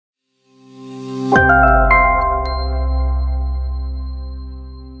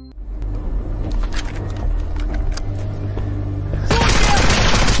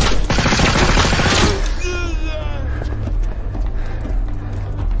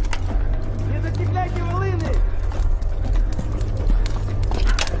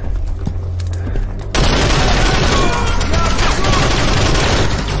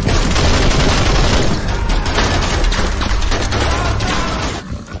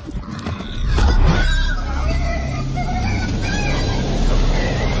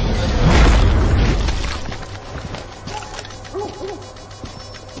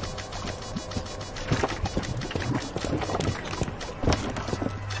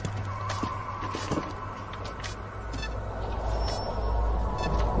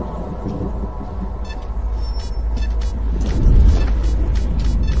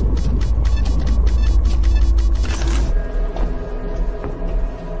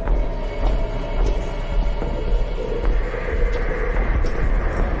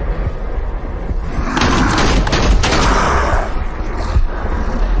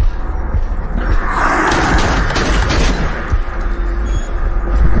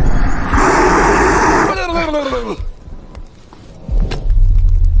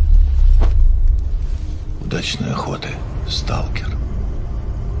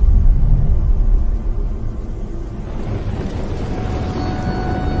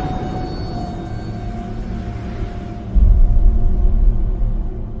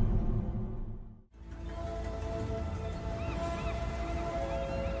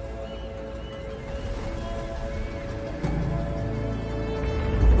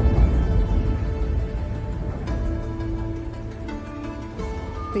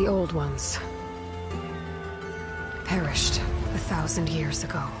The old ones perished 1,000 years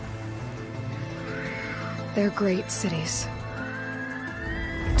ago. Their great cities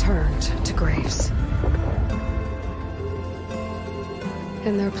turned to graves.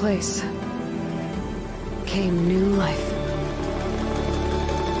 In their place came new life.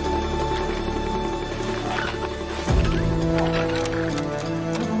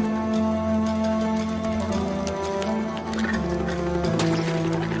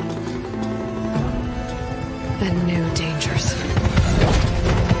 And new dangers.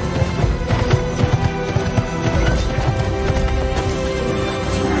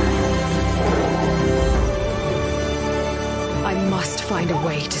 I must find a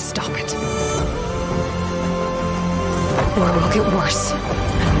way to stop it. Or it will get worse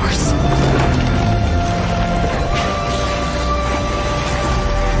and worse.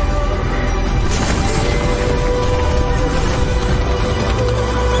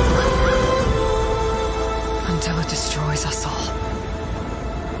 Until it destroys us all.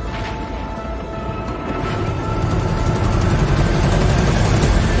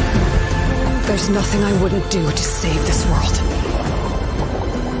 There's nothing I wouldn't do to save this world.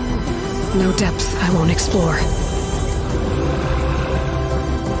 No depth I won't explore.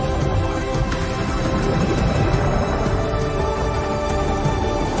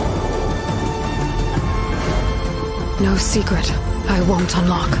 No secret I won't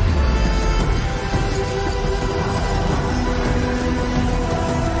unlock.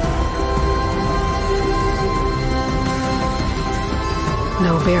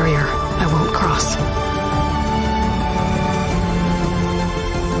 No barrier I won't cross.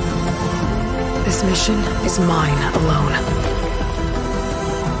 This mission is mine alone.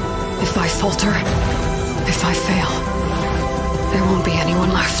 If I falter, if I fail, there won't be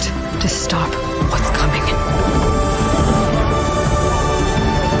anyone left to stop what's coming.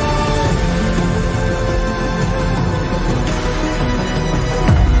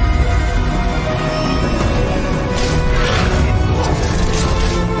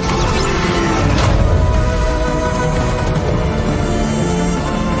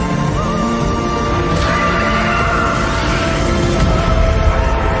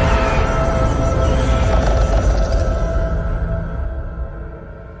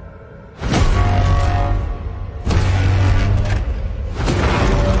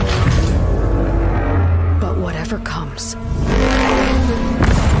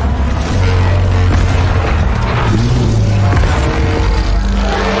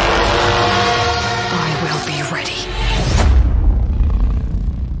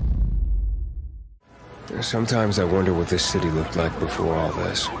 Sometimes I wonder what this city looked like before all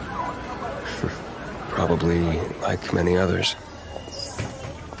this. Probably like many others.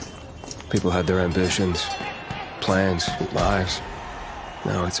 People had their ambitions, plans, lives.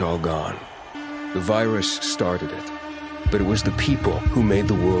 Now it's all gone. The virus started it, but it was the people who made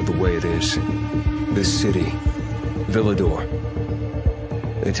the world the way it is. This city, Villador.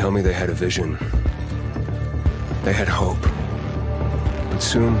 They tell me they had a vision. They had hope. But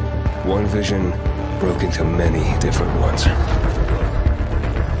soon, one vision broke into many different ones.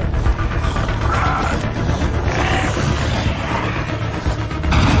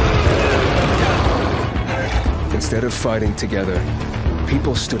 Instead of fighting together,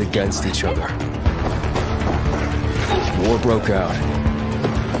 people stood against each other. War broke out.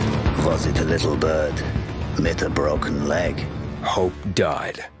 Was it a little bird with a broken leg? Hope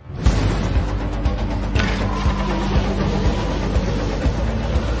died.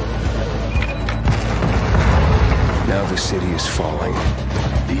 Now the city is falling.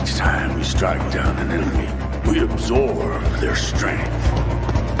 Each time we strike down an enemy, we absorb their strength.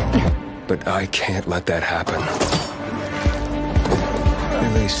 But I can't let that happen.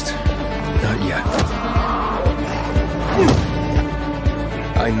 At least, not yet.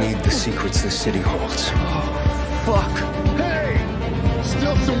 I need the secrets the city holds. Fuck! Hey!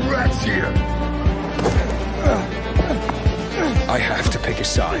 Still some rats here! I have to pick a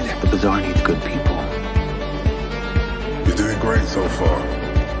side. The Bazaar needs good people. You're doing great so far.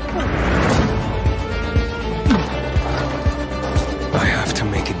 I have to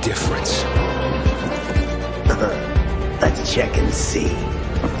make a difference. Let's check and see.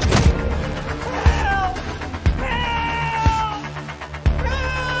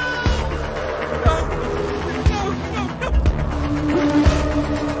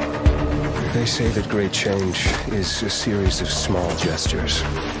 They say that great change is a series of small gestures.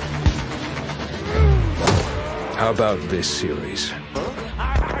 How about this series?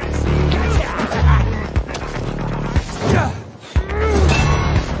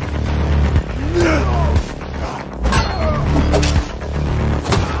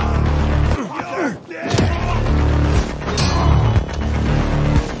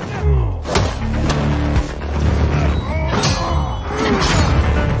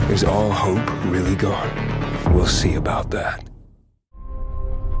 Is all hope really gone? We'll see about that.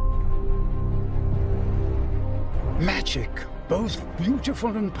 Magic, both beautiful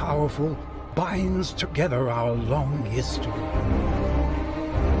and powerful, binds together our long history.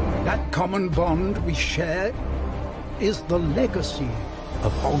 That common bond we share is the legacy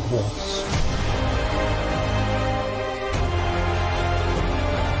of Hogwarts.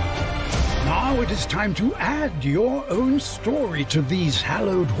 Now it is time to add your own story to these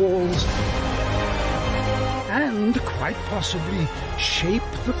hallowed halls and, quite possibly, shape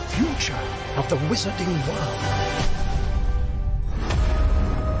the future of the wizarding world.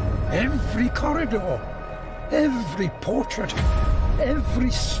 Every corridor, every portrait,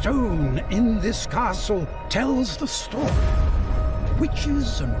 every stone in this castle tells the story of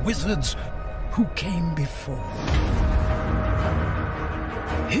witches and wizards who came before.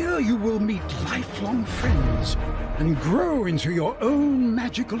 Here you will meet lifelong friends and grow into your own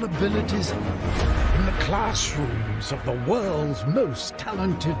magical abilities in the classrooms of the world's most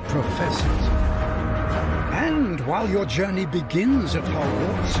talented professors. And while your journey begins at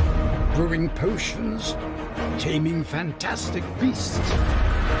Hogwarts, brewing potions, taming fantastic beasts,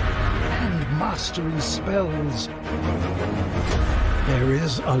 and mastering spells, there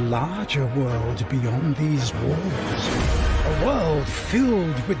is a larger world beyond these walls. A world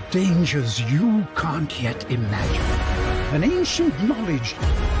filled with dangers you can't yet imagine. An ancient knowledge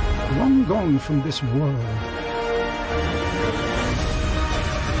long gone from this world.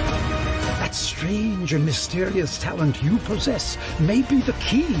 That strange and mysterious talent you possess may be the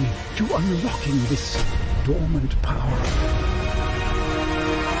key to unlocking this dormant power.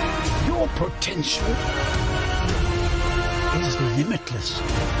 Your potential is limitless.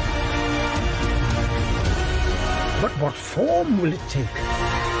 But what form will it take?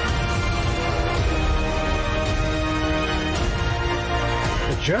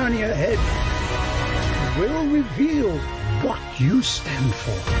 The journey ahead will reveal what you stand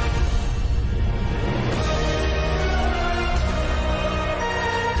for.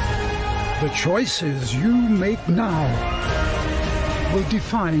 The choices you make now will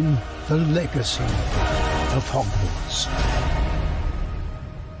define the legacy of Hogwarts.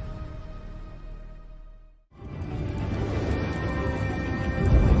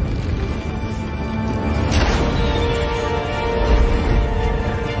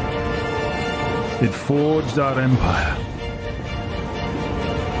 It forged our empire.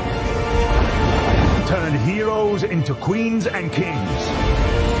 Turned heroes into queens and kings.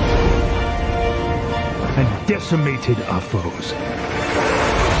 And decimated our foes.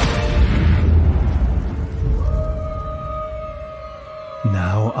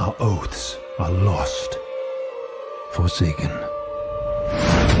 Now our oaths are lost, forsaken.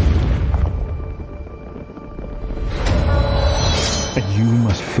 And you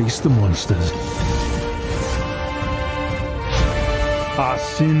must face the monsters our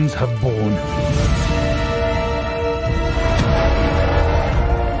sins have borne.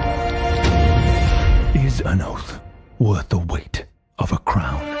 Is an oath worth the weight of a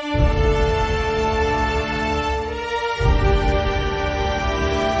crown?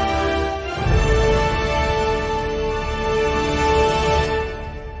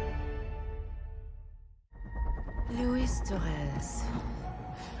 Luis Torres,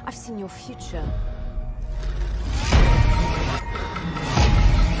 I've seen your future.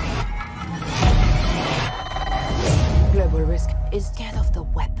 Global risk is scared of the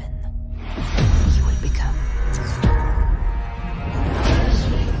weapon you will become.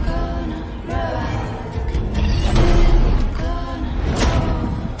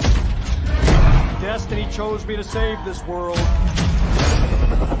 Destiny chose me to save this world. And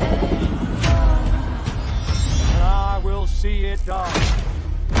I will see it done.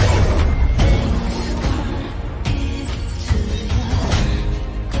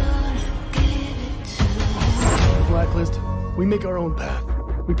 Blacklist. We make our own path.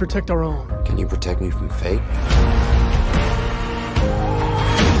 We protect our own. Can you protect me from fate?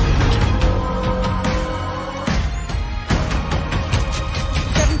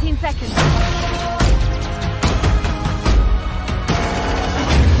 17 seconds.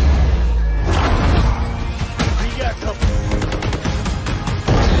 We got company.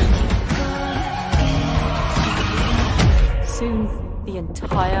 Soon, the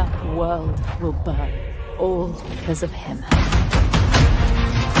entire world will burn. All because of him.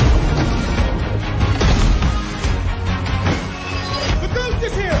 The ghost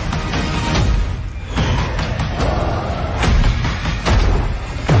is here!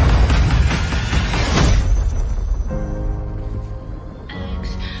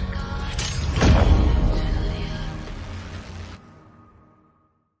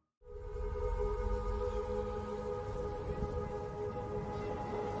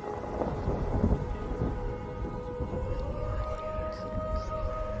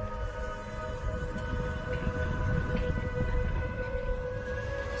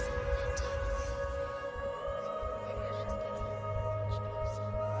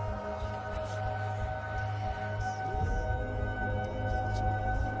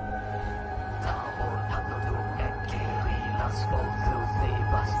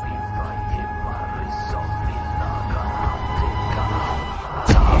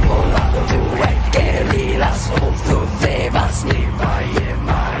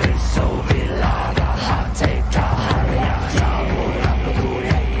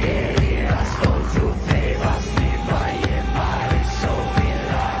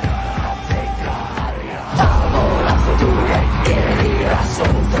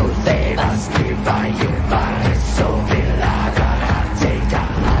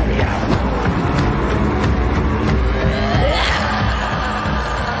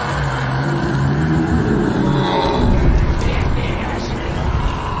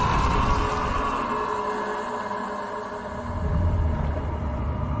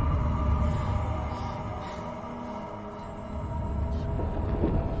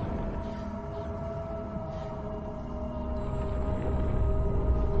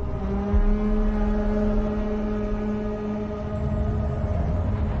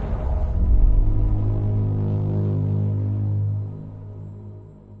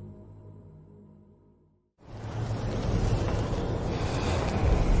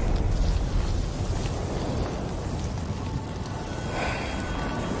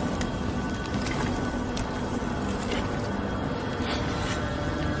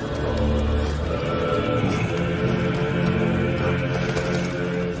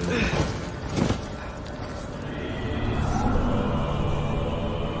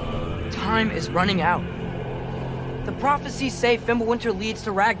 time is running out. The prophecies say Fimbulwinter leads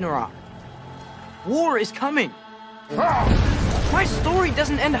to Ragnarok. War is coming. My story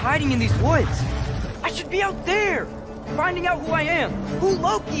doesn't end hiding in these woods. I should be out there, finding out who I am, who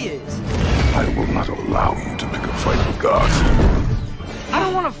Loki is. I will not allow you to pick a fight with gods. I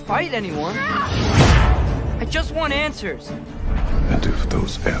don't want to fight anyone. I just want answers. And if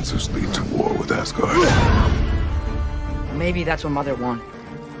those answers lead to war with Asgard? Maybe that's what Mother wanted.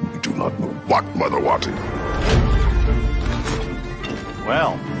 We do not know what Mother wanted.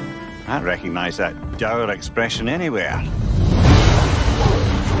 Well, I recognize that dour expression anywhere.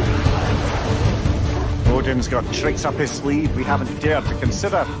 Odin's got tricks up his sleeve we haven't dared to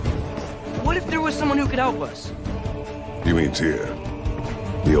consider. What if there was someone who could help us? You mean Tyr,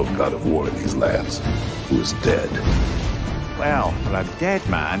 the old god of war in these lands, who is dead? Well, for a dead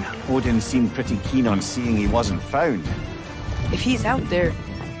man, Odin seemed pretty keen on seeing he wasn't found. If he's out there,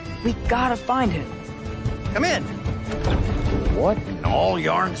 we gotta find him. Come in. What in all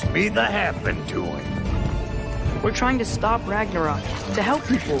yarns be that happened to him? We're trying to stop Ragnarok, to help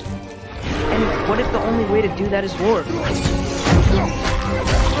people. And what if the only way to do that is war?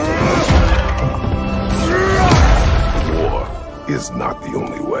 War is not the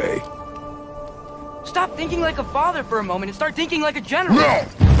only way. Stop thinking like a father for a moment and start thinking like a general. No!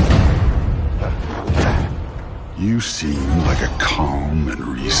 You seem like a calm and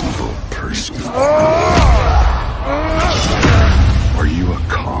reasonable person. Are you a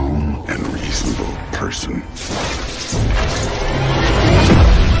calm and reasonable person?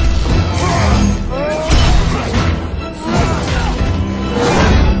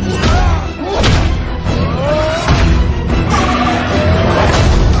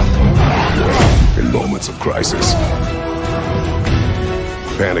 In moments of crisis,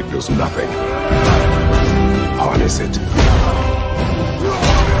 panic does nothing. Harness it.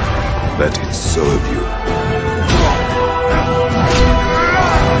 Let it serve you.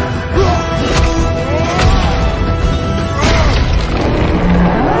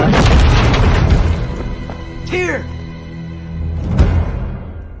 Here!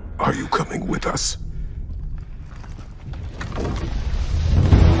 Are you coming with us?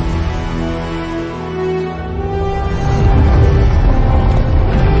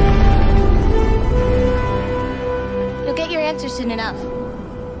 You'll get your answer soon enough.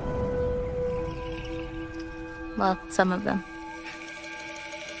 Well, some of them.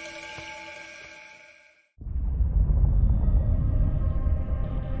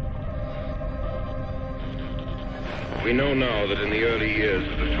 We know now that in the early years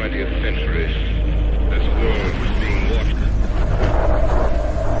of the 20th century, this world was being watched.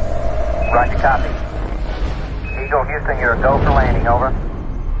 Roger, copy. Eagle, Houston, you're a go for landing, over.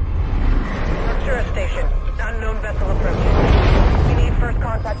 Ventura Station. Unknown vessel approaching. We need first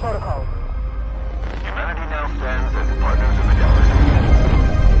contact protocol. Humanity now stands as partners in the galaxy.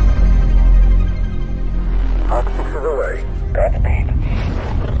 Hawk 6 is away. Godspeed.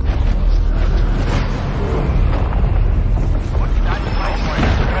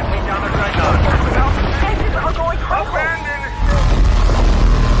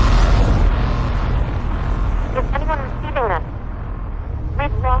 Is anyone receiving this?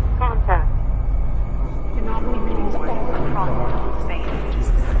 We've lost contact. Anomaly readings all across space.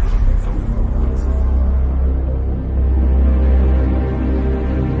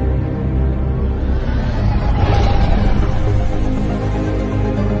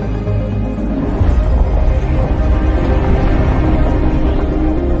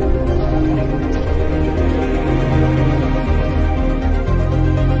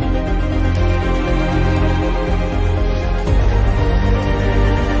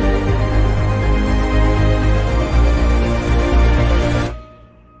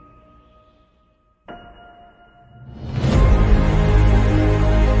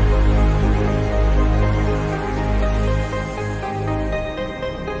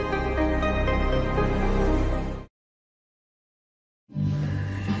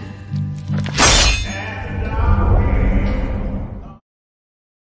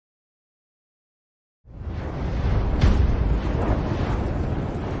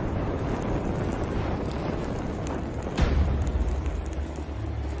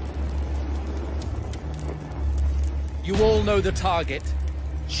 You all know the target.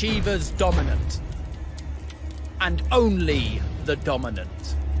 Shiva's dominant. And only the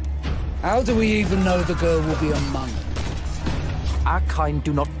dominant. How do we even know the girl will be among them? Our kind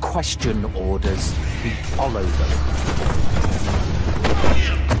do not question orders, we follow them.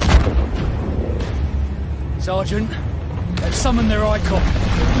 Sergeant, let's summon their icon.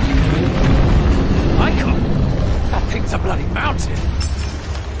 Icon? That thing's a bloody mountain.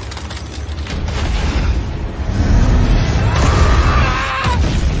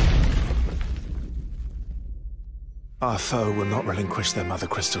 Our foe will not relinquish their mother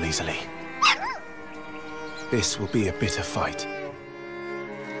crystal easily. This will be a bitter fight.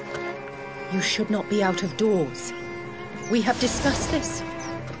 You should not be out of doors. We have discussed this.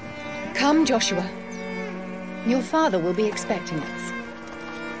 Come, Joshua. Your father will be expecting us.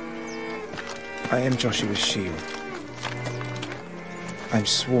 I am Joshua's shield. I'm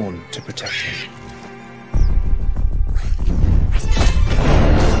sworn to protect him.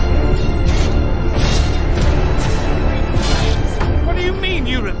 What do you mean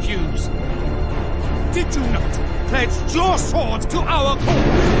you refuse? Did you not pledge your sword to our cause?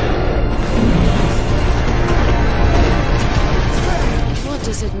 What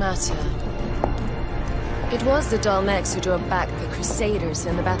does it matter? It was the Dalmex who drove back the Crusaders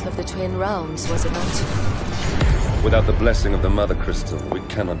in the Battle of the Twin Realms, was it not? Without the blessing of the Mother Crystal, we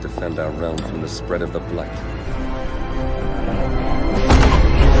cannot defend our realm from the spread of the Blight.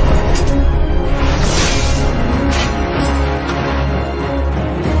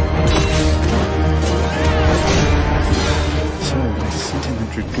 So, I sent in the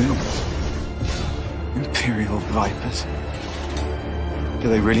Dragoons. Imperial Vipers. Do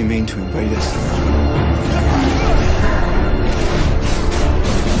they really mean to invade us?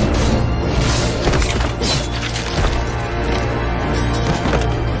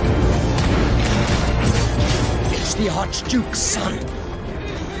 It's the Archduke's son.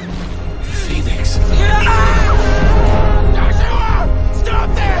 Phoenix. Joshua! Stop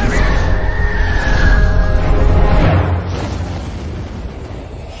this!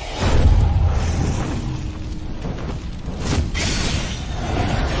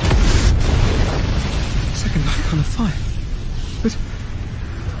 On a fire. But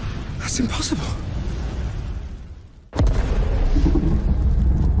that's impossible.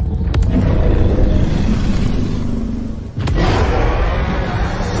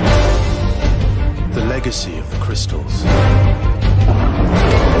 The legacy of the crystals.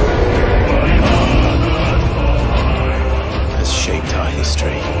 Has shaped our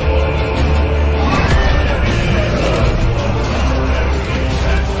history.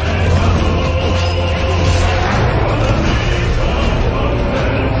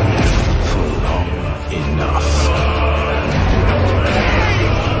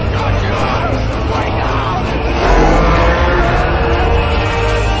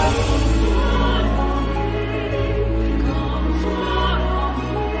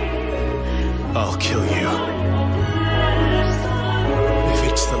 I'll kill you. If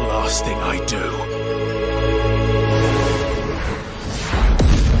it's the last thing I do.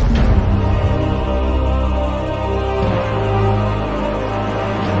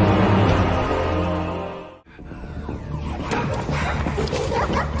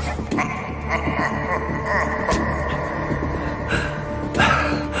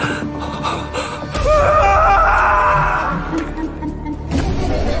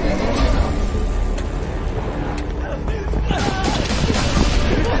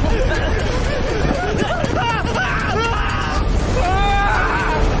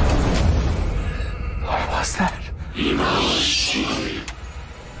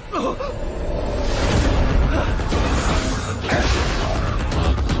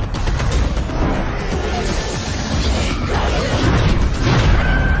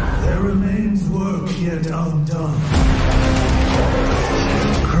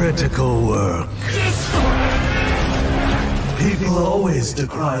 Critical work. People always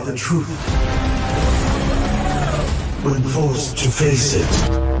decry the truth when forced to face it.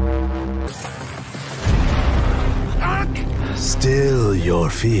 Still your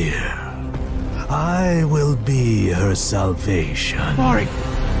fear. I will be her salvation. Mari!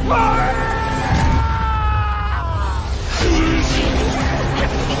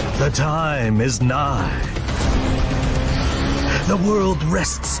 The time is nigh. The world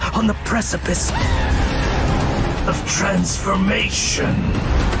rests on the precipice of transformation.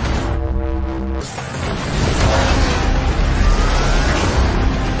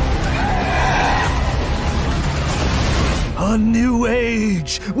 A new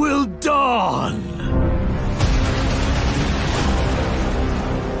age will dawn.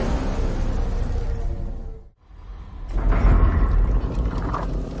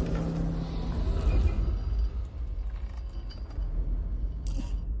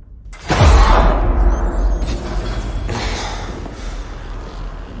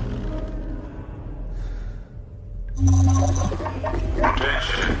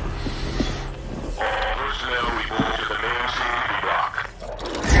 Attention. All personnel report to the main scene block.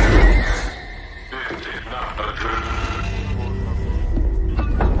 This is not a drill.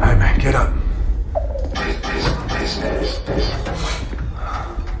 Hey man, get up.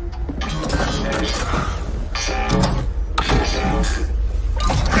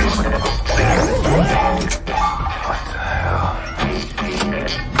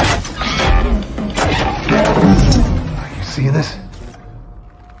 hear this?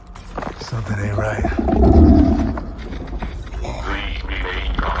 Something ain't right.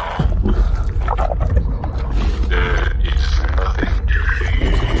 There is nothing to fear.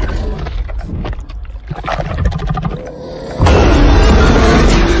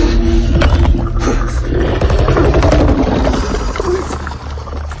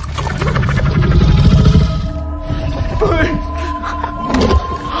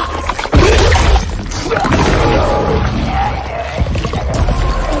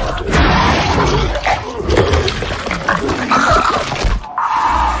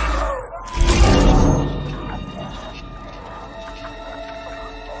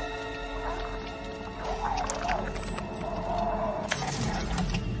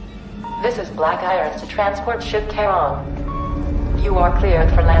 This is Black Irons to transport ship Charon. You are cleared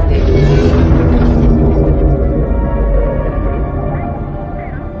for landing.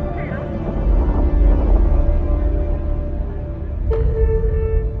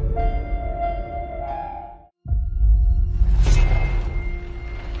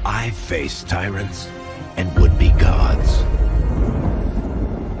 I've faced tyrants and would-be gods.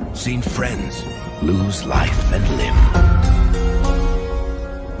 Seen friends lose life and limb.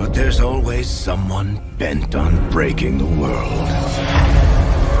 But there's always someone bent on breaking the world.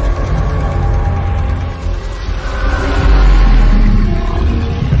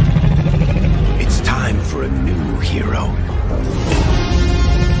 It's time for a new hero.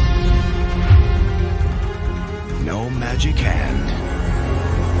 No magic hand.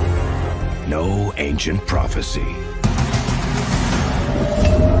 No ancient prophecy.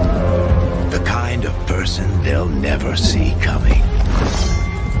 The kind of person they'll never see coming.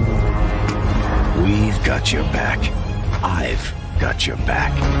 We've got your back. I've got your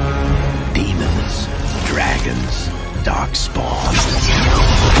back. Demons, dragons, darkspawn.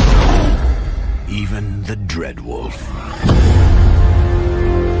 Even the Dreadwolf.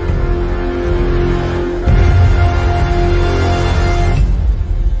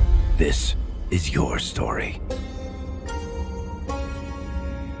 This is your story.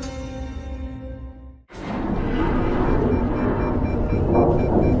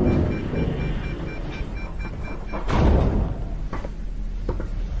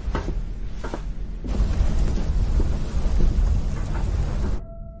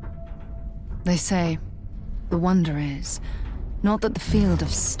 They say, the wonder is, not that the field of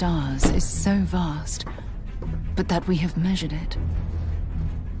stars is so vast, but that we have measured it.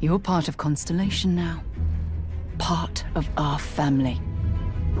 You're part of Constellation now. Part of our family.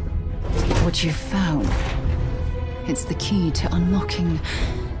 What you've found, it's the key to unlocking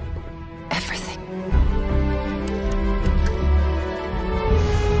everything.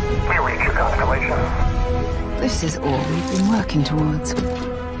 We reach your constellation. This is all we've been working towards.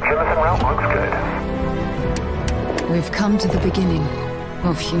 Jemison route looks good. We've come to the beginning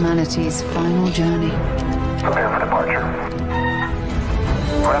of humanity's final journey. Prepare for departure.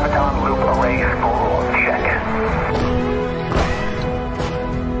 Graviton loop array full. Check.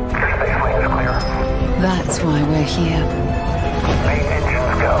 Your space lane is clear. That's why we're here. Main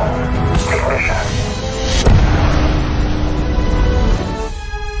engines go. Ignition.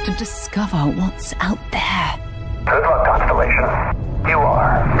 To discover what's out there. Good luck, Constellation. You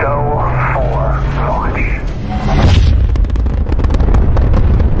are go for launch.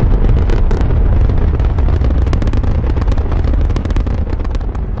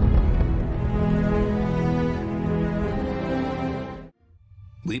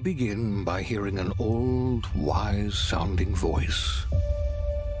 We begin by hearing an old, wise-sounding voice.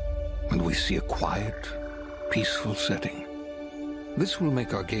 And we see a quiet, peaceful setting. This will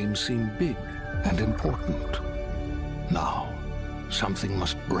make our game seem big and important. Now, something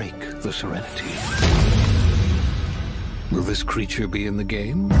must break the serenity. Will this creature be in the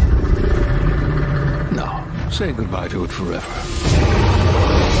game? No. Say goodbye to it forever.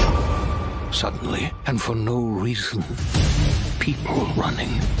 Suddenly, and for no reason, people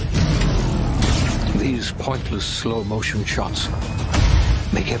running. These pointless slow-motion shots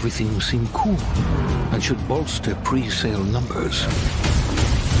make everything seem cool and should bolster pre-sale numbers.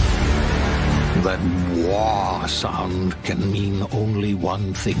 That wah sound can mean only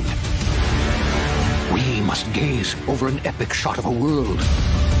one thing. We must gaze over an epic shot of a world,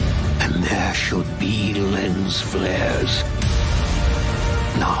 and there should be lens flares.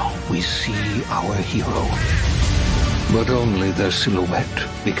 Now we see our hero, but only their silhouette,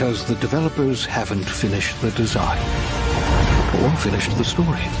 because the developers haven't finished the design, or finished the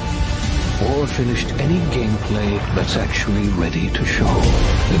story, or finished any gameplay that's actually ready to show.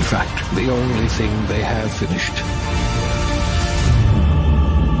 In fact, the only thing they have finished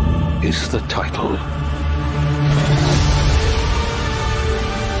is the title.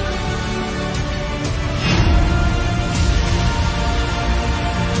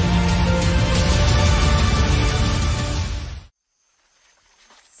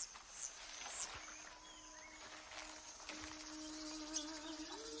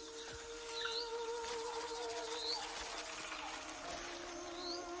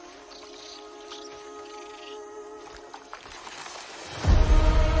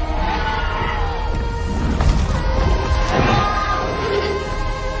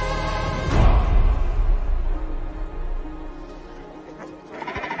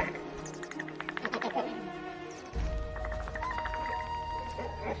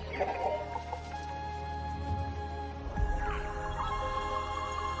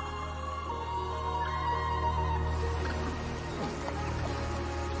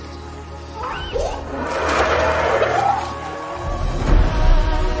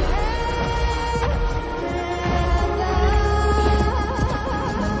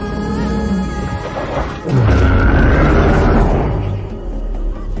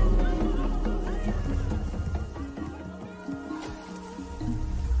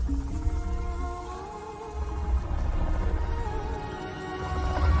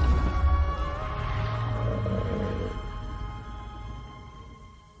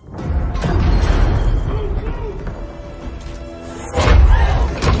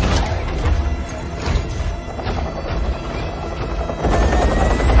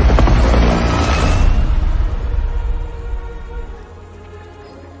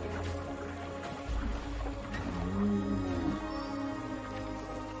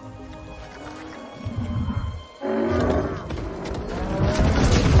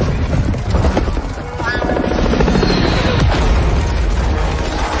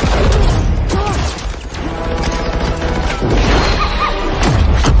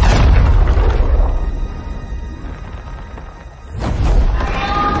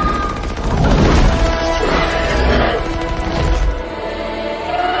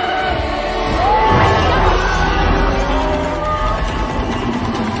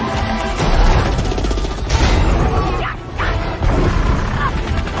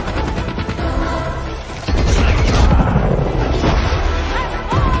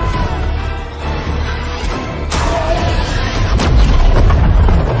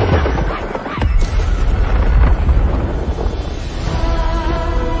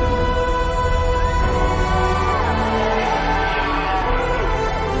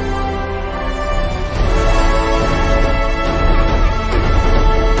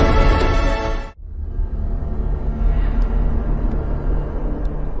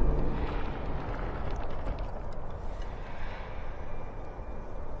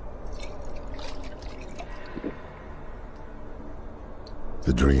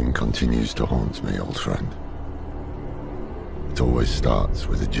 The dream continues to haunt me, old friend. It always starts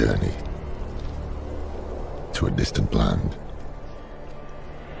with a journey to a distant land.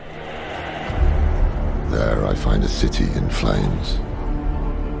 There I find a city in flames,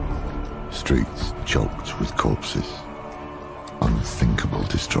 streets choked with corpses, unthinkable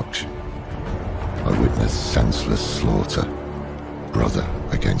destruction. I witness senseless slaughter, brother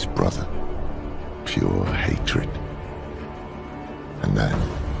against brother, pure hatred. And then,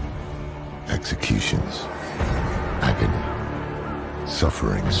 executions, agony,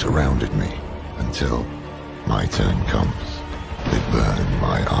 suffering surrounded me until my turn comes. They burn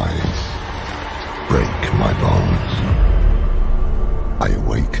my eyes, break my bones. I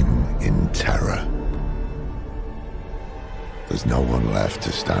awaken in terror. There's no one left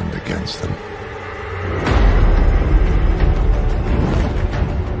to stand against them.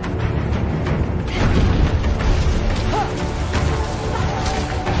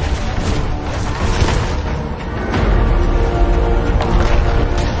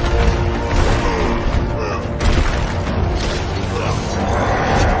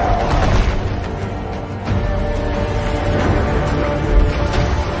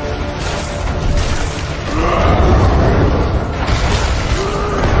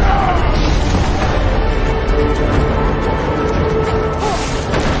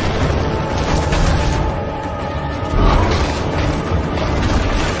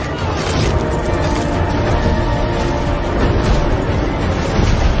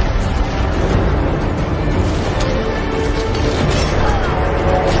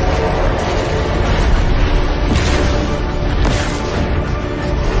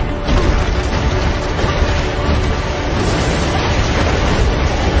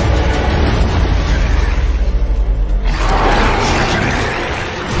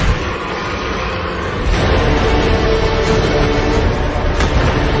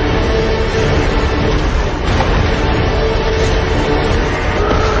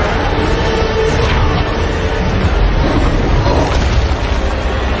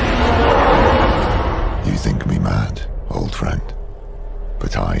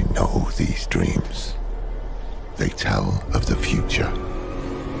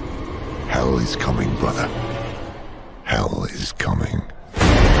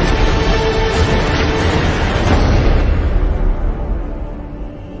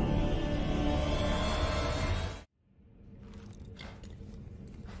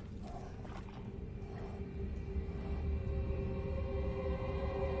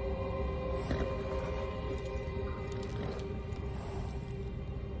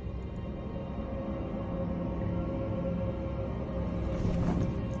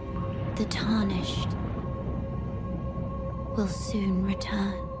 The Tarnished will soon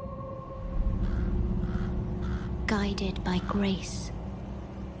return, guided by grace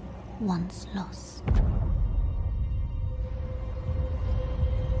once lost.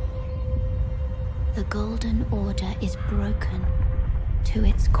 The Golden Order is broken to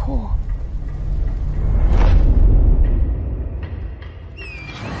its core.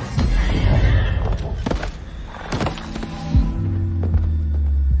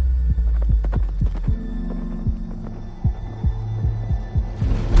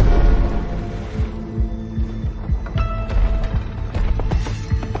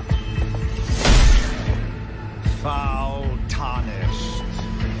 Foul tarnished.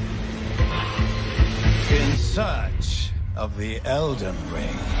 In search of the Elden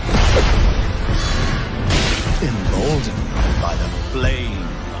Ring. Emboldened by the flame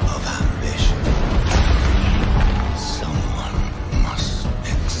of ambition. Someone must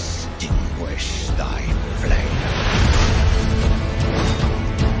extinguish thy flame.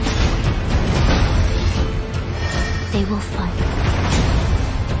 They will fight,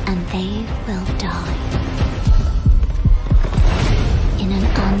 and they will die. In an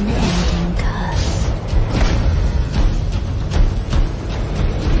unending curse.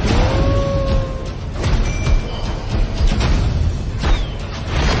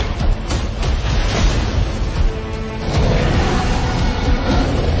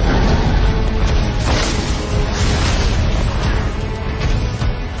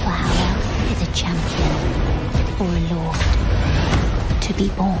 For how else is a champion or a lord to be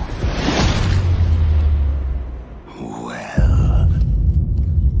born?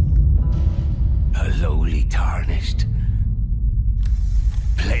 Lowly tarnished,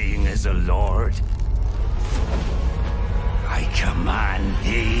 playing as a lord. I command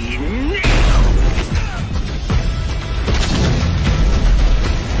thee now!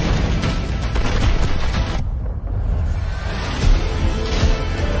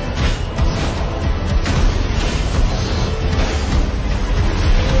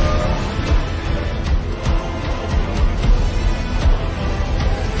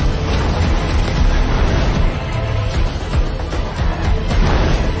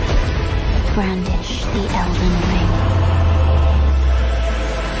 Brandish the Elden Ring.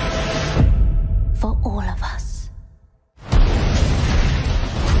 For all of us.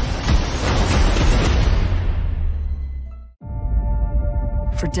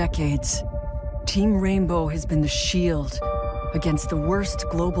 For decades, Team Rainbow has been the shield against the worst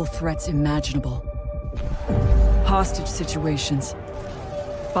global threats imaginable. Hostage situations,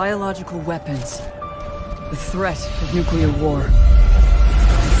 biological weapons, the threat of nuclear war.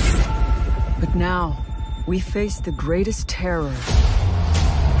 But now, we face the greatest terror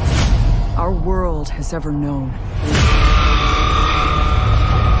our world has ever known.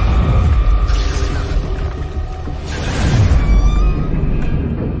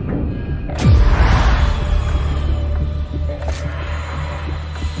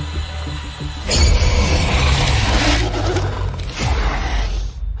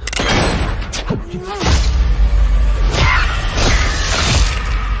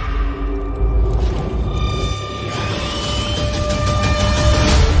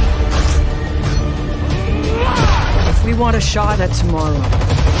 We want a shot at tomorrow.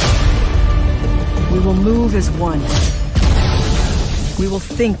 We will move as one. We will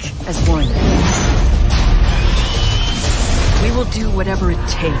think as one. We will do whatever it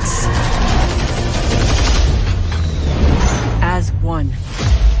takes. As one.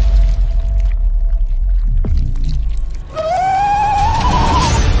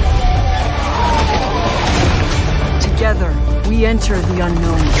 Together, we enter the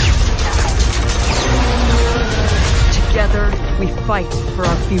unknown. Together, we fight for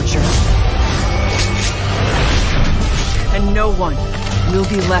our future. And no one will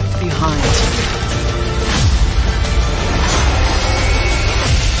be left behind.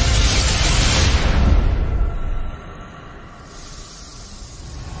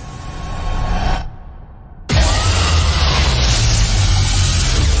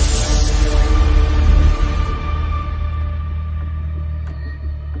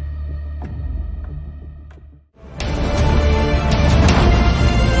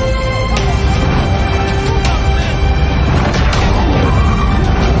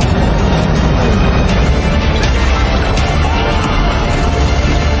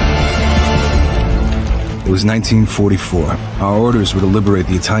 It was 1944. Our orders were to liberate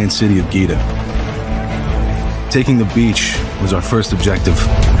the Italian city of Gaeta. Taking the beach was our first objective.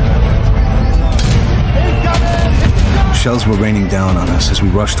 Shells were raining down on us as we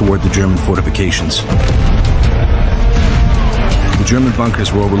rushed toward the German fortifications. The German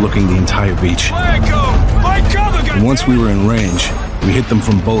bunkers were overlooking the entire beach. And once we were in range, we hit them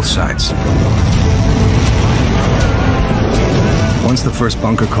from both sides. Once the first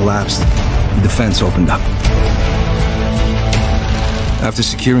bunker collapsed, the defense opened up. After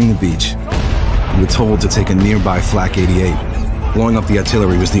securing the beach, we were told to take a nearby Flak 88. Blowing up the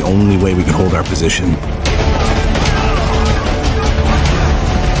artillery was the only way we could hold our position.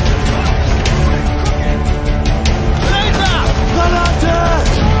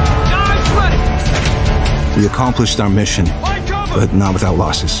 We accomplished our mission, but not without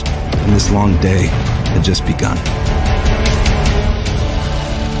losses. And this long day had just begun.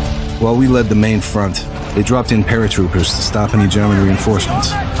 While we led the main front, they dropped in paratroopers to stop any German reinforcements.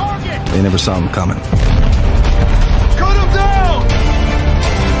 They never saw them coming. Cut him down!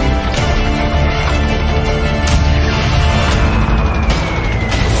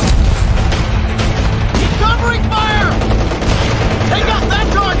 He's covering fire! Take out that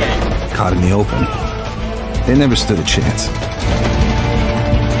target! Caught in the open, they never stood a chance.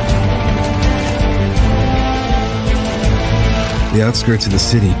 The outskirts of the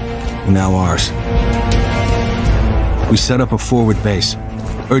city were now ours. We set up a forward base,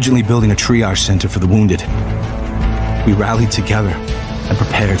 urgently building a triage center for the wounded. We rallied together and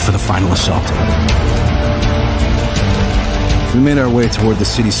prepared for the final assault. We made our way toward the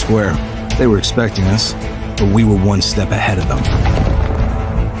city square. They were expecting us, but we were one step ahead of them.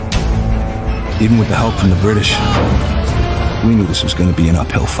 Even with the help from the British, we knew this was going to be an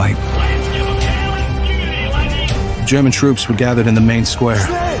uphill fight. German troops were gathered in the main square.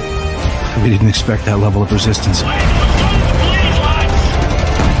 We didn't expect that level of resistance.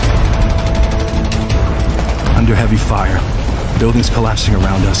 Under heavy fire, buildings collapsing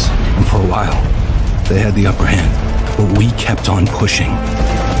around us, and for a while, they had the upper hand. But we kept on pushing.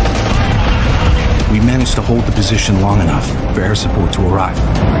 We managed to hold the position long enough for air support to arrive.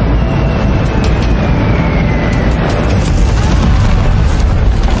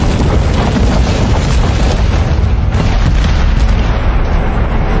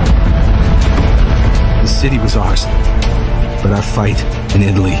 The city was ours, but our fight in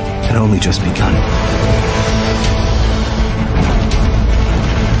Italy had only just begun.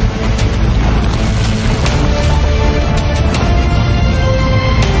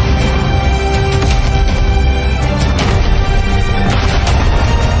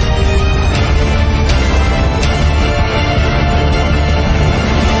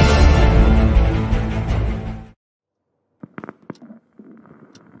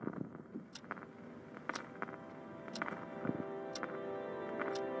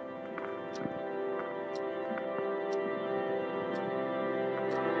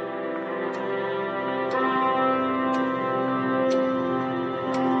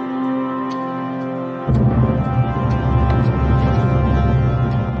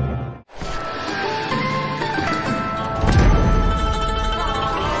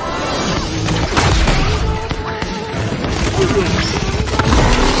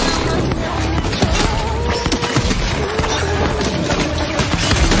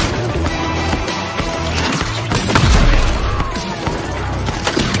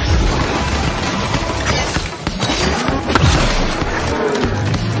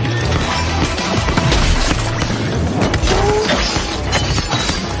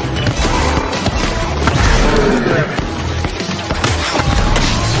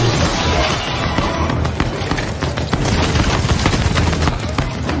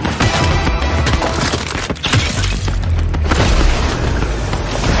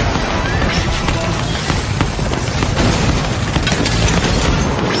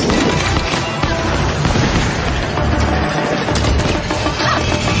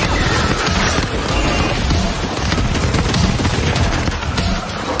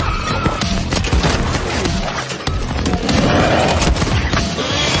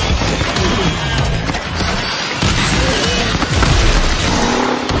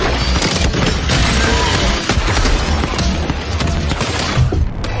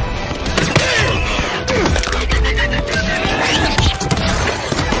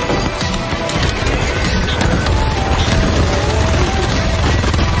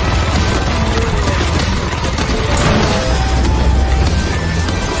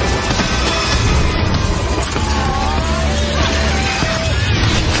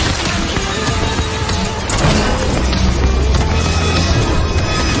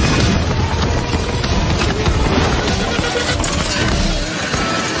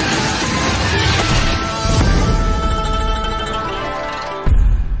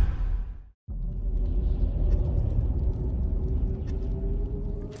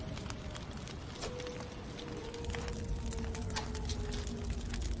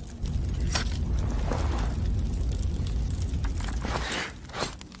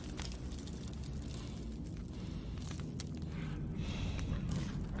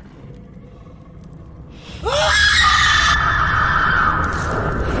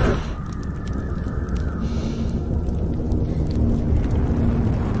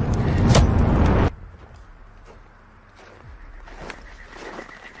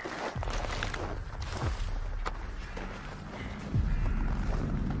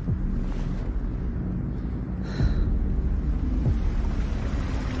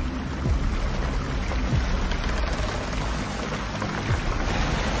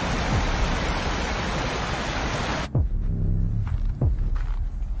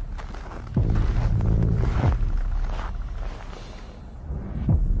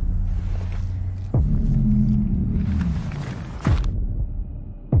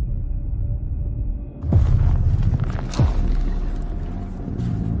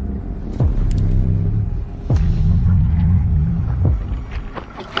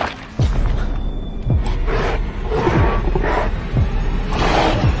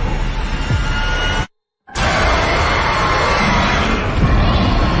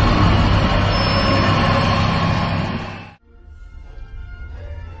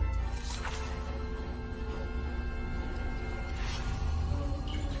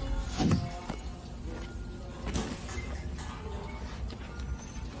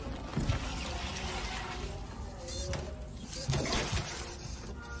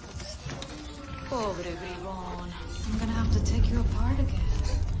 take you apart again.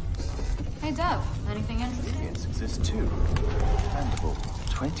 Hey, Dove, anything interesting? Aliens exist too. Mandible,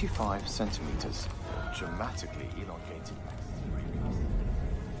 25 centimeters. Dramatically elongated.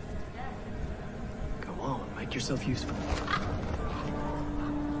 Go on, make yourself useful.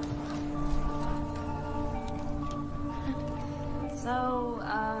 So,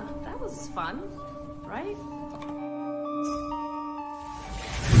 that was fun, right?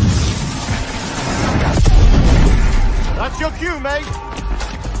 That's your cue, mate!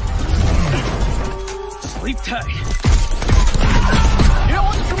 Sleep tight. You know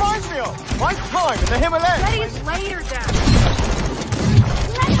what this reminds me of? My time in the Himalayas! Letty's later, Dad.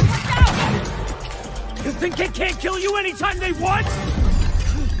 You think they can't kill you anytime they want?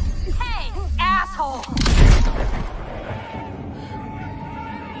 Hey, asshole!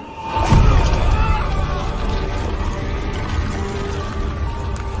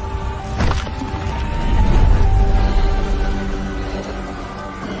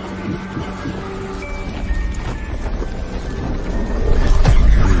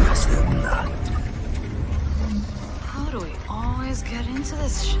 How do we always get into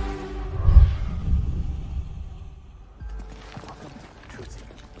this shit?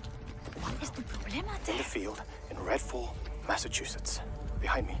 In the field in Redfall, Massachusetts.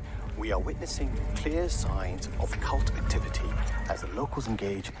 Behind me, we are witnessing clear signs of cult activity as the locals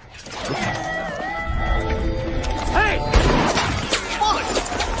engage. Hey! Bollocks!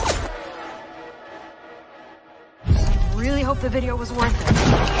 Really hope the video was worth it.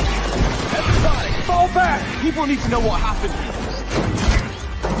 Everybody, fall back! People need to know what happened.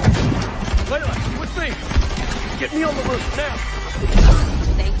 Layla, with me! Get me on the roof now!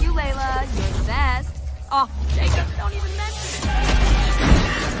 Thank you, Layla. You're the best. Oh, Jacob, don't even mention it.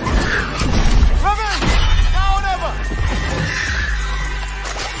 Robin! Now or never!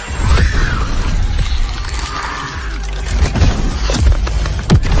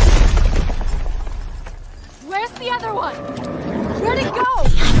 Where's the other one? Where'd it go?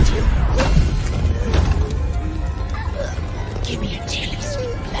 Give me a taste,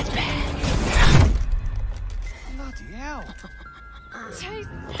 bloodbag. Bloody hell! Taste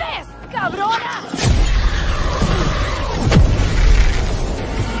this, cabrona!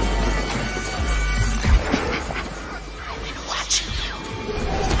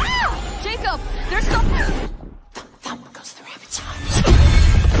 Jacob, there's something! Thump goes the rabbit's eye.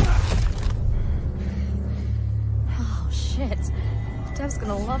 Oh, shit. Dev's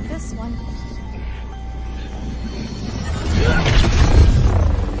gonna love this one.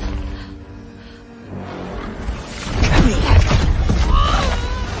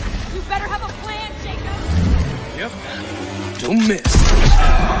 You better have a plan, Jacob! Yep. Don't miss.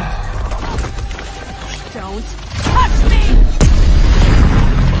 Don't touch me!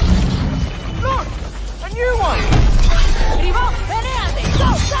 Look! A new one! Primo, venérate! Go,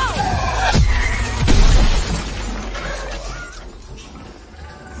 go!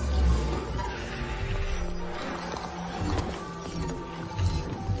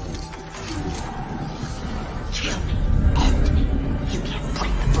 Kill me. End me. You can't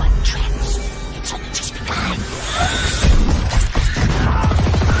break the blood trance. It's only just begun.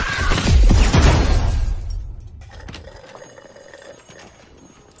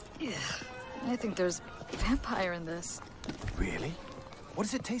 I think there's vampire in this. Really? What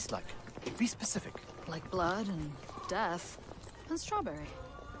does it taste like? Be specific. Like blood and death. And strawberry.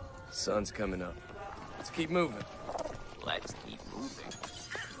 Sun's coming up. Let's keep moving. Let's keep moving.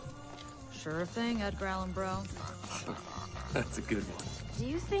 Sure thing, Edgar Allan Bro. That's a good one. Do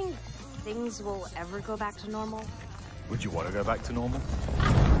you think things will ever go back to normal? Would you want to go back to normal?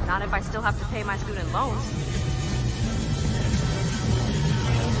 Not if I still have to pay my student loans.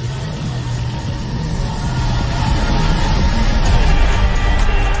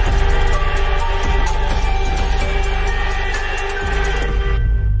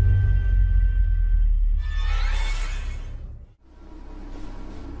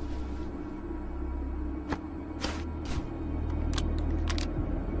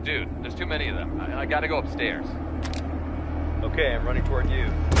 Dude, there's too many of them. I gotta go upstairs. Okay, I'm running toward you.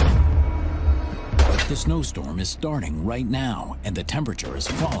 The snowstorm is starting right now, and the temperature is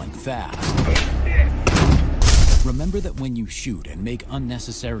falling fast. Remember that when you shoot and make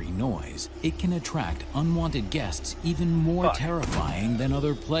unnecessary noise, it can attract unwanted guests even more terrifying than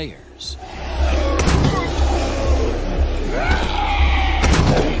other players.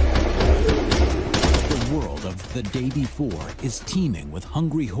 The world of The Day Before is teeming with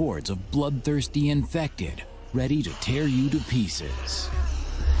hungry hordes of bloodthirsty infected, ready to tear you to pieces.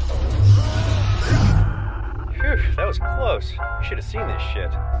 Phew, that was close. You should have seen this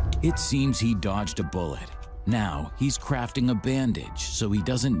shit. It seems he dodged a bullet. Now he's crafting a bandage so he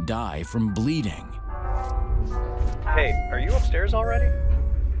doesn't die from bleeding. Hey, are you upstairs already?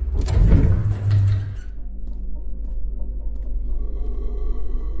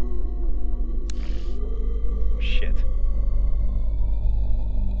 Shit.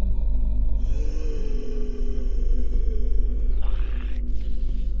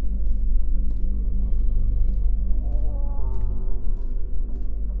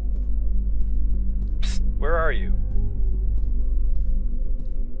 Psst, where are you?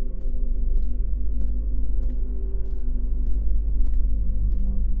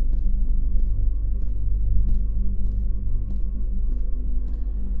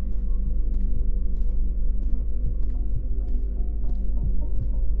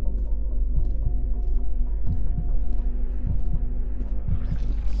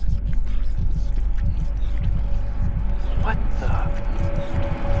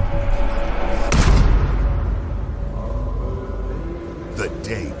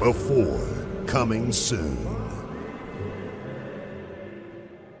 Before, coming soon.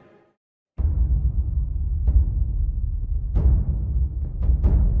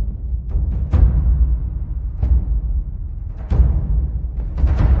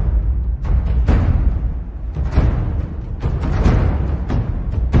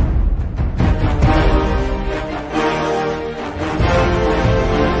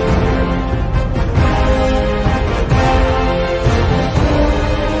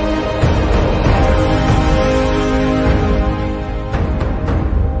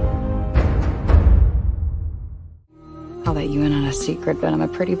 Secret, but I'm a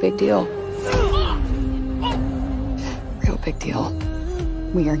pretty big deal. Real big deal.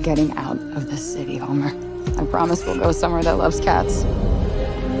 We are getting out of this city, Homer. I promise we'll go somewhere that loves cats.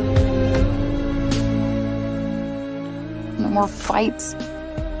 No more fights.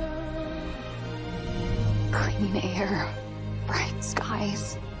 Clean air. Bright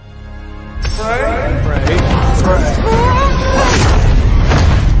skies.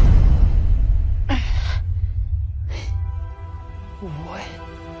 What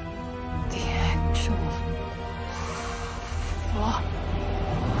the actual fuck?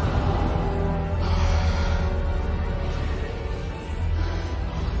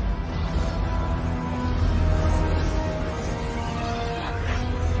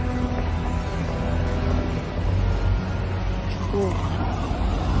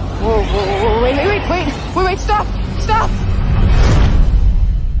 Whoa, wait, stop!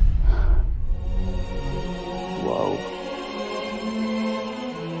 Whoa.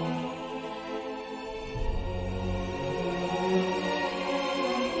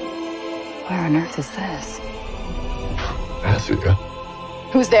 Where on earth is this? Africa.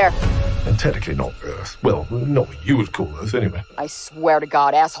 Who's there? And technically not Earth. Well, not what you would call Earth, anyway. I swear to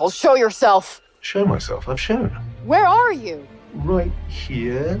God, asshole, show yourself! Show myself, I've shown. Where are you? Right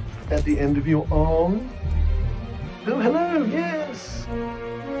here, at the end of your arm. Oh, hello, yes.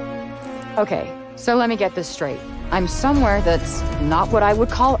 Okay, so let me get this straight. I'm somewhere that's not what I would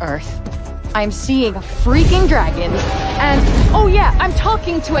call Earth. I'm seeing freaking dragons, and oh yeah, I'm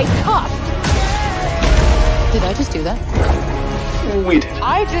talking to a cop! Did I just do that? We did.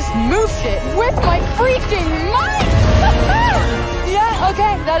 I just moved it with my freaking mind! Yeah,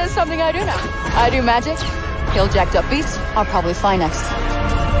 okay, that is something I do now. I do magic, kill jacked up beasts, I'll probably fly next.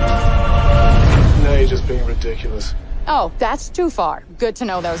 No, you're just being ridiculous. Oh, that's too far. Good to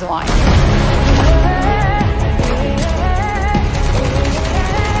know there's a line.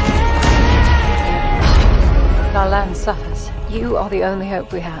 Our land suffers. You are the only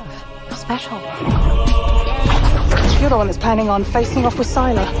hope we have. You're special. You're the one that's planning on facing off with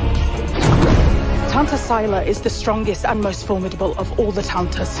Sylar. Tanta Sylar is the strongest and most formidable of all the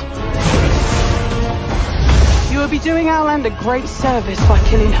Tantas. You will be doing our land a great service by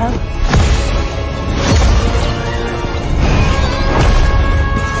killing her.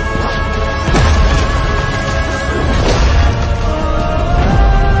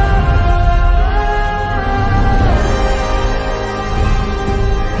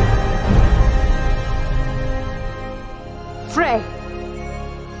 Frey.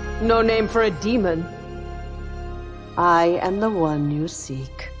 No name for a demon. I am the one you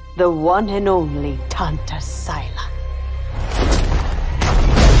seek. The one and only Tanta Sylar.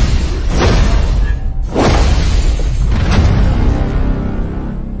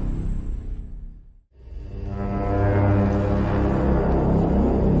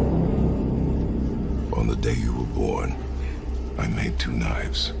 On the day you were born, I made 2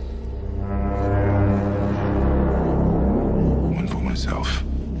 knives. One for myself.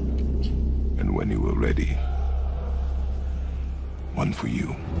 And when you were ready, one for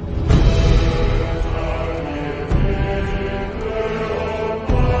you.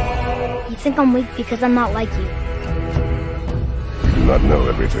 think I'm weak because I'm not like you. You do not know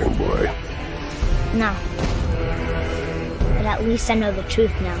everything, boy. No. But at least I know the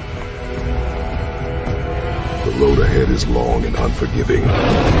truth now. The road ahead is long and unforgiving.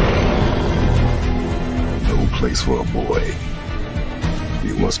 No place for a boy.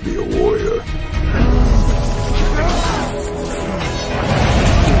 You must be a warrior.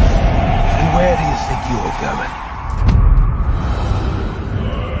 And where do you think you're going?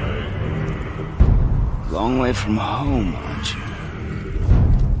 Long way from home, aren't you?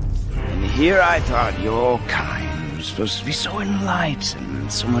 And here I thought your kind was supposed to be so enlightened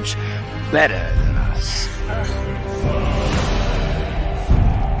and so much better than us.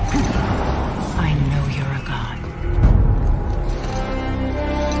 I know you're a god.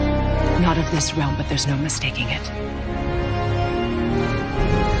 Not of this realm, but there's no mistaking it.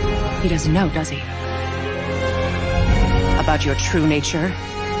 He doesn't know, does he? About your true nature?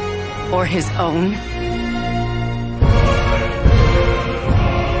 Or his own?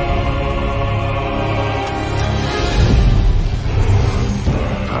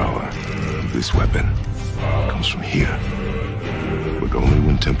 Power of this weapon comes from here. But only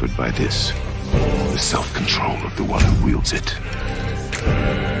when tempered by this. The self-control of the one who wields it.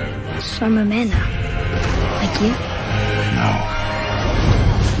 So I'm a man now. Like you? No.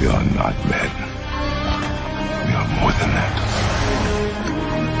 We are not men. We are more than that.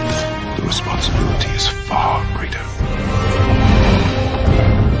 The responsibility is far greater.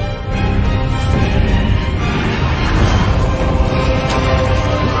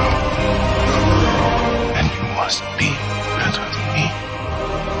 And you must be better than me.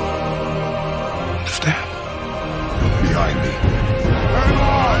 Understand? Behind me.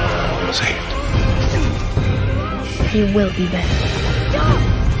 Say it. You will be better.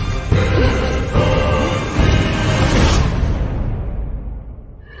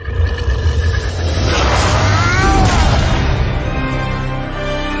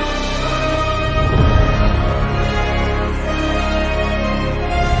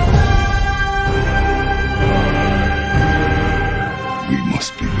 We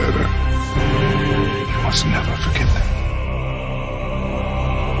must be better. You must never forget that.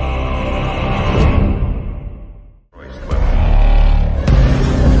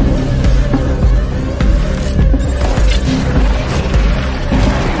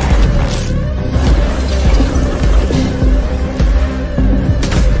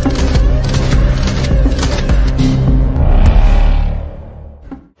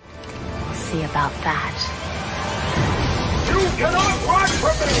 See about that. You cannot run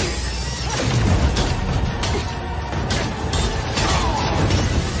from me!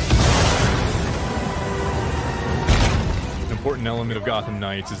 An important element of Gotham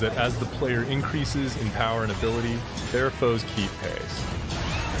Knights is that as the player increases in power and ability, their foes keep pace.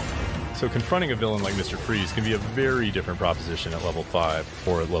 So confronting a villain like Mr. Freeze can be a very different proposition at level 5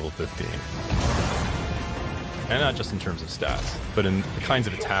 or at level 15. And not just in terms of stats, but in the kinds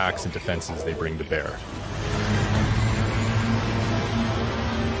of attacks and defenses they bring to bear.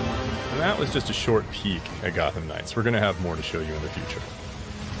 And that was just a short peek at Gotham Knights. We're going to have more to show you in the future.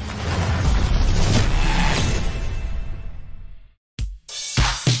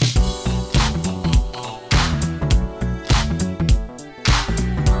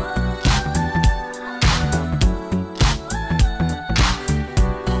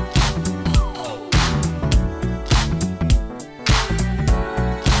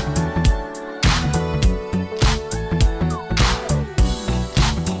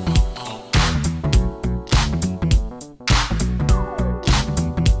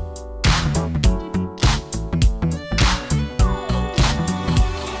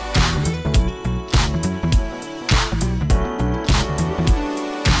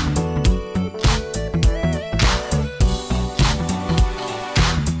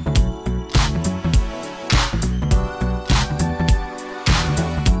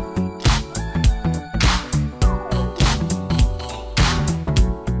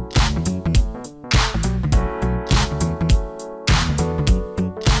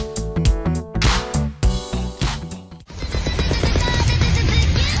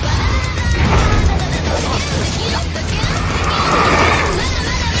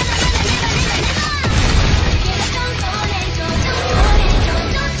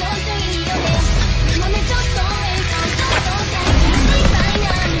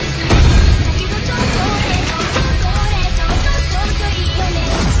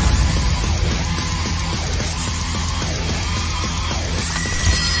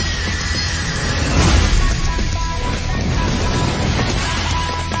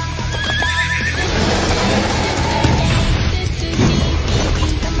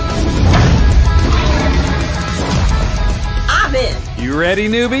 You ready,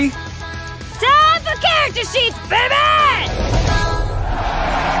 newbie? Time for character sheets, baby!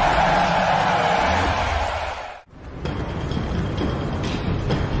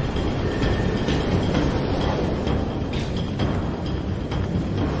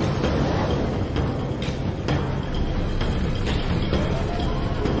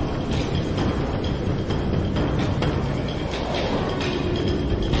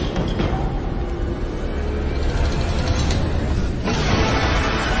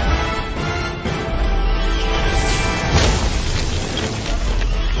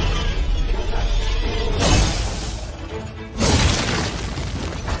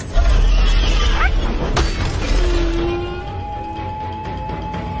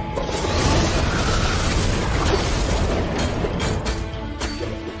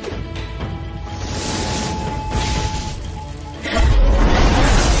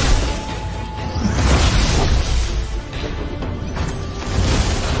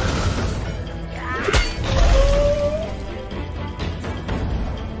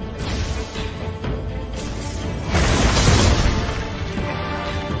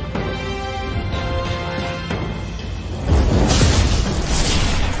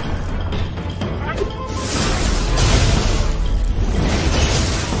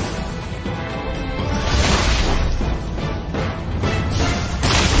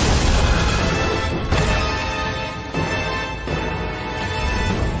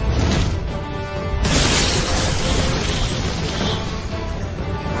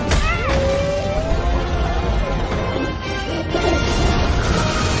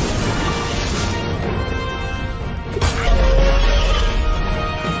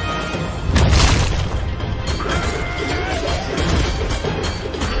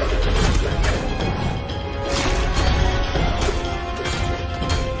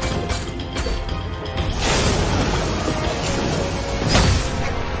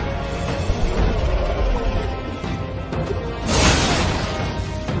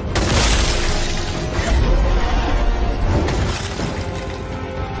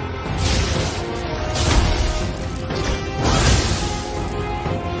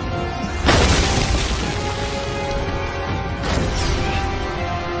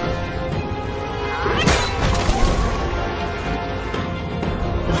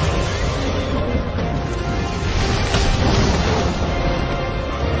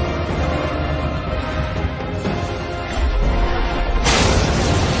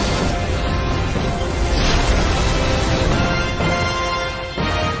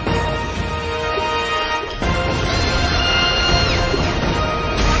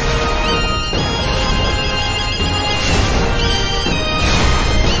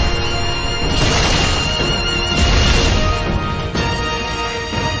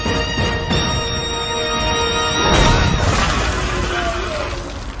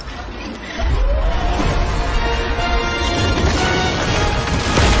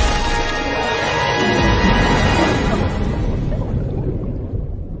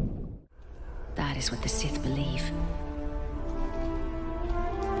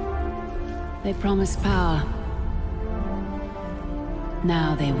 They promised power.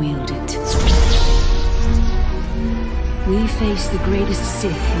 Now they wield it. We face the greatest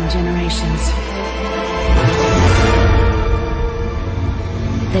Sith in generations.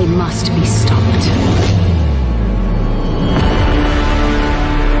 They must be stopped.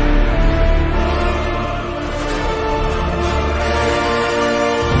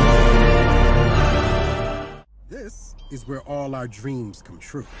 This is where all our dreams come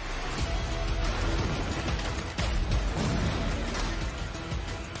true.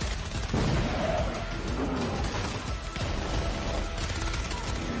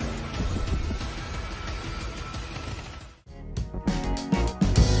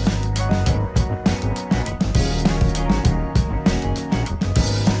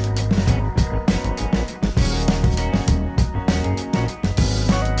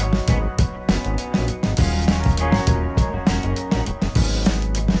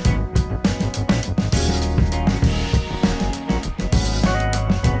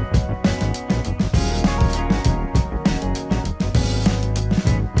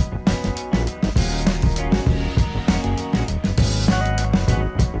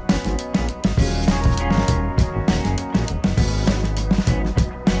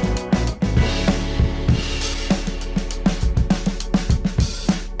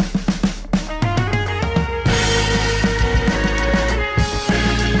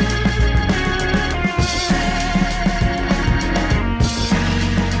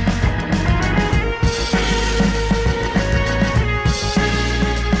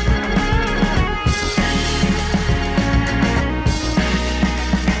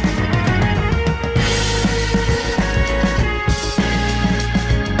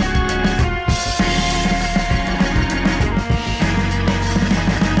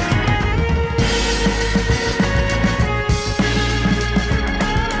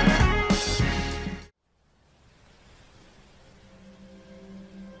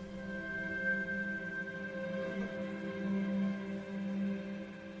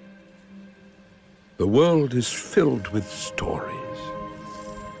 The world is filled with stories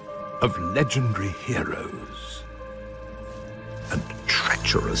of legendary heroes and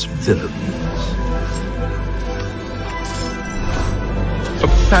treacherous villains,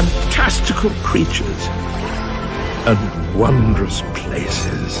 of fantastical creatures and wondrous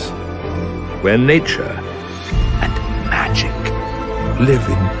places where nature and magic live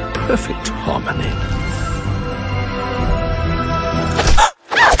in perfect harmony.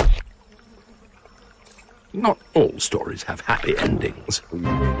 Not all stories have happy endings. But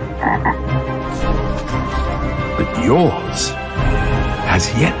yours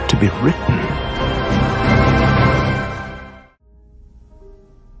has yet to be written.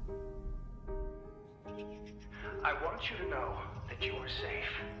 I want you to know that you are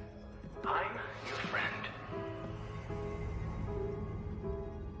safe. I'm your friend.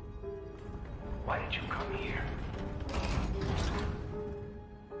 Why did you come here?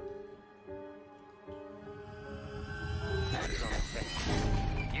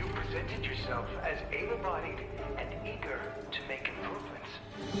 You presented yourself as able-bodied and eager to make improvements.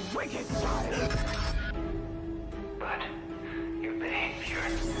 Wicked child! But your behavior...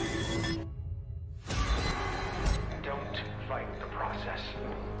 Don't fight the process.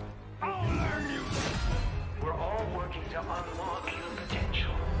 I'll learn you! We're all working to unlock your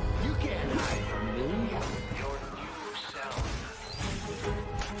potential. You can't hide from me. Your new self.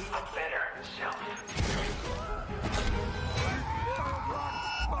 A better self.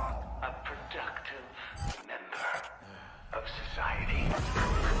 A productive member of society.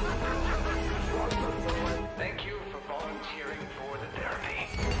 Thank you for volunteering for the therapy.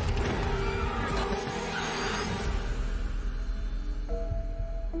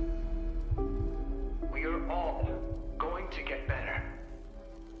 We are all going to get better.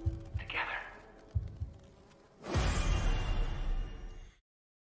 Together.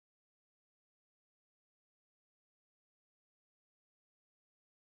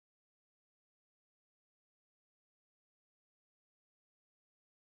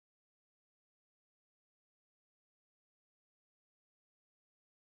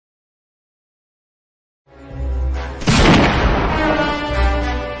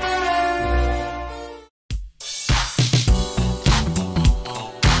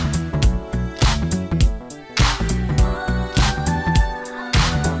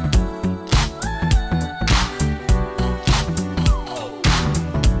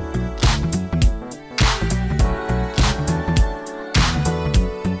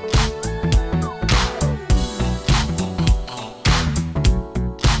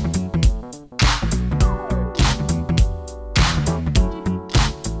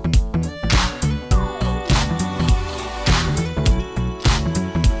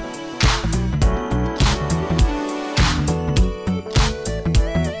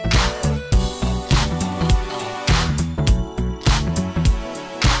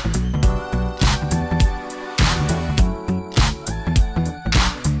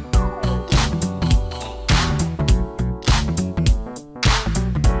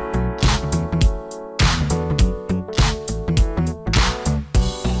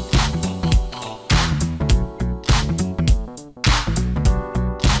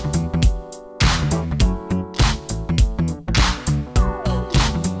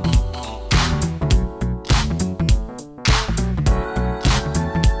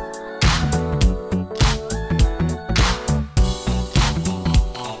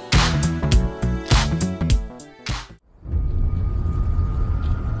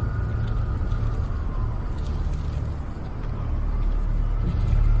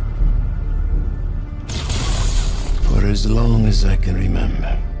 For as long as I can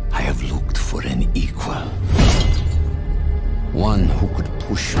remember, I have looked for an equal. One who could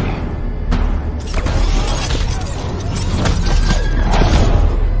push me.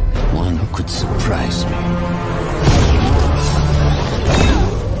 One who could surprise me.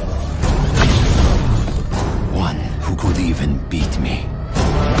 One who could even beat me.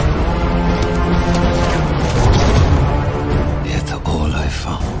 Yet all I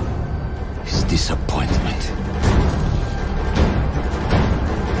found is disappointment.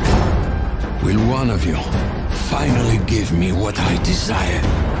 Will one of you finally give me what I desire?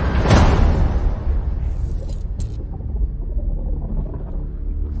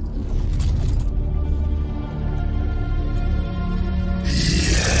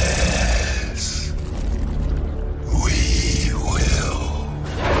 Yes, we will.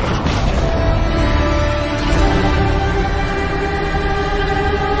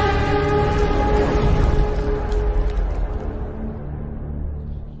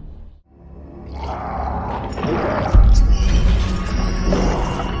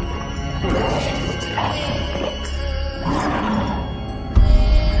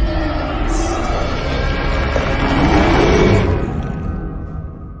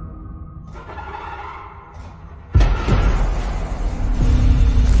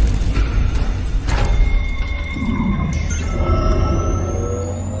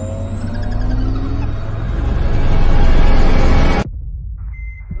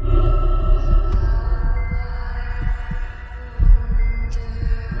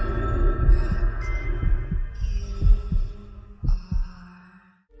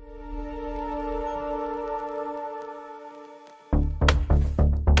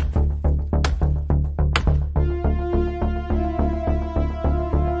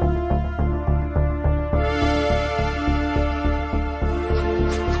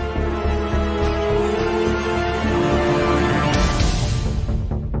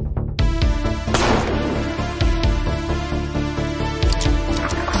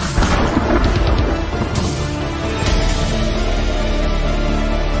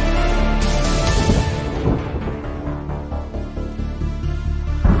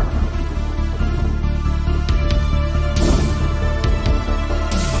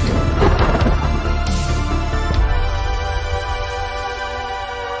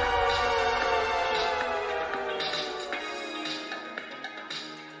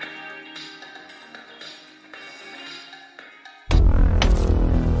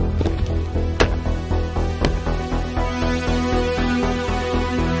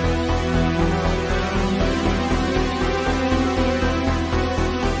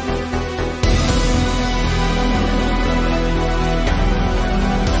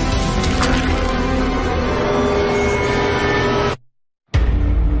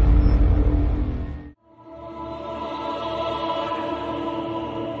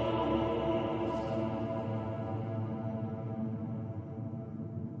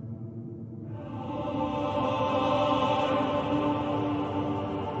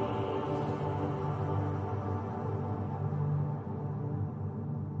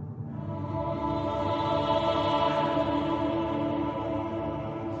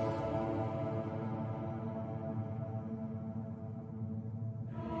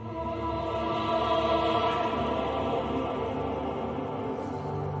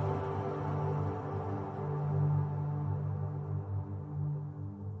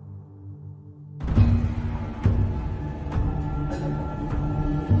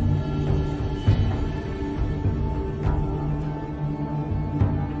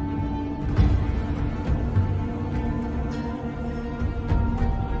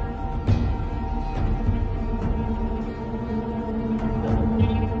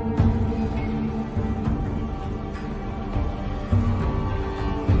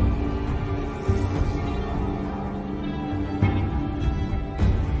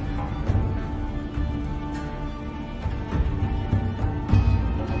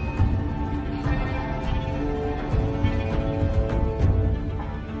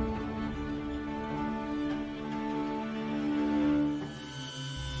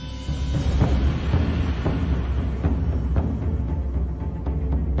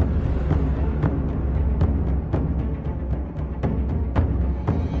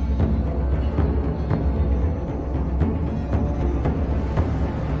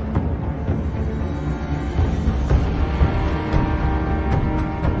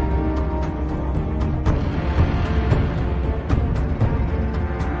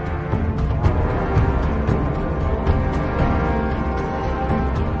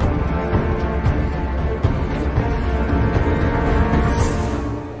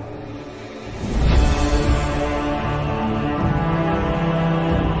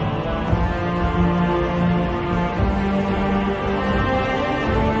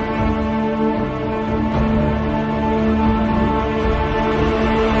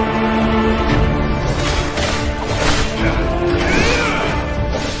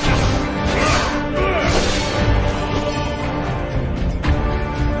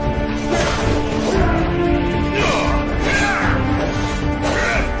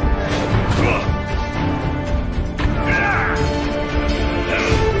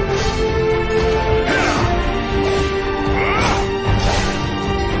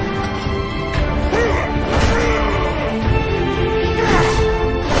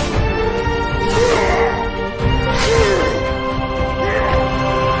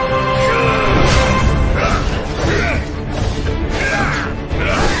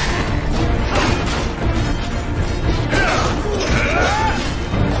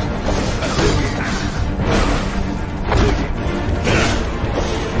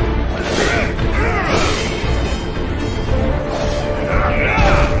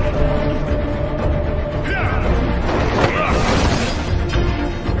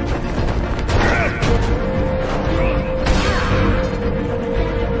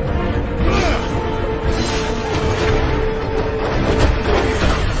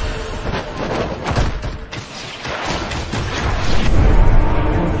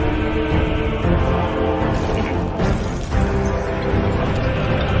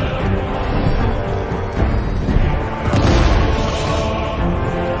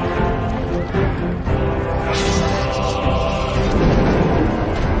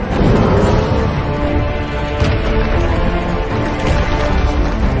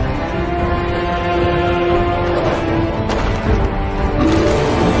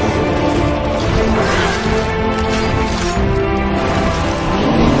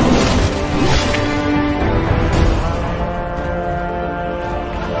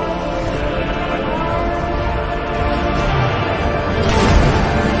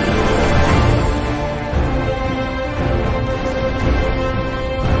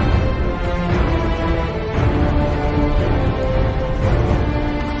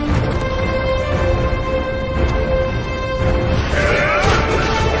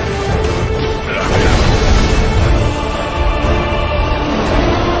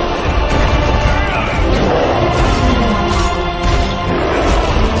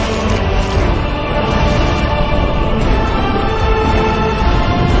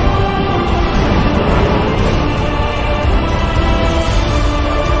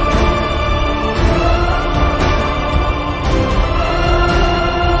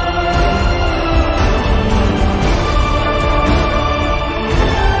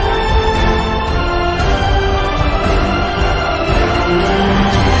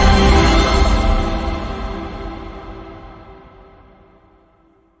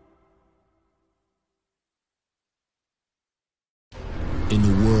 In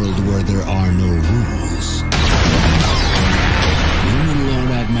a world where there are no rules, the only law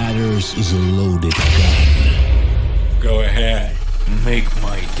that matters is a loaded gun. Go ahead, make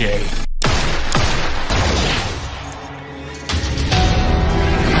my day.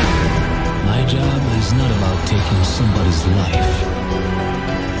 My job is not about taking somebody's life.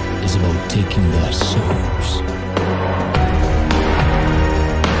 It's about taking their souls.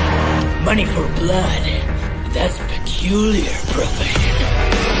 Money for blood. That's peculiar profession.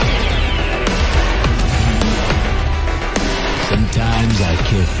 Sometimes I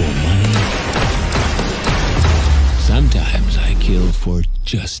kill for money. Sometimes I kill for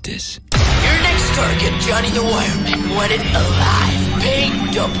justice. Your next target, Johnny the Wireman, wanted alive, paying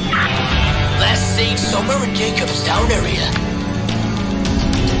double. Last seen somewhere in Jacobstown area.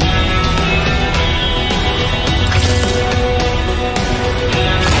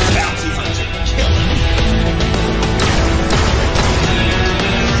 Bounty hunter, killer.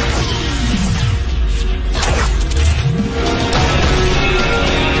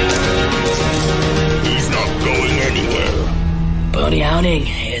 He's not going anywhere. Bounty hunting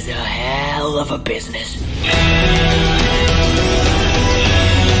is a hell of a business.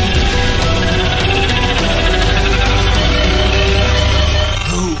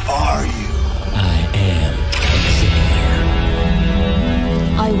 Who are you? I am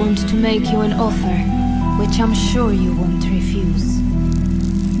I want to make you an offer, which I'm sure you won't refuse.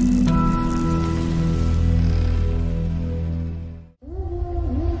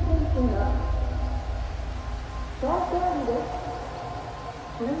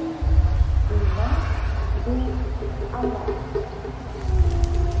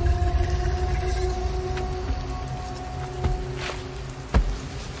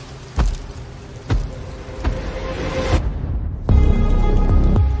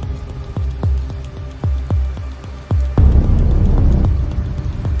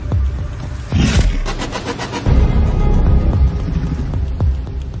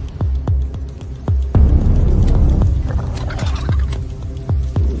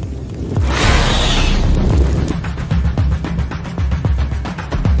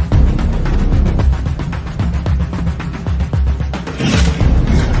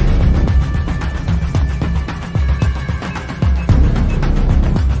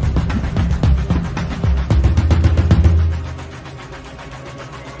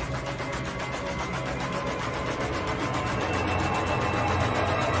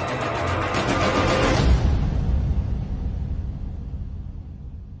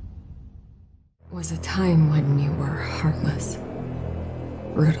 Was a time when you were heartless,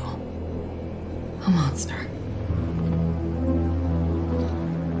 brutal, a monster.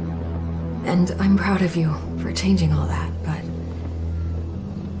 And I'm proud of you for changing all that, but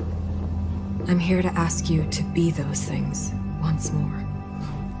I'm here to ask you to be those things once more.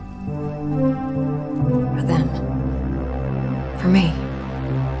 For them. For me.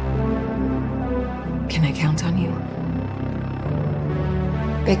 Can I count on you?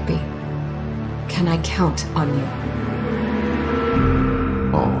 Bigby. Can I count on you?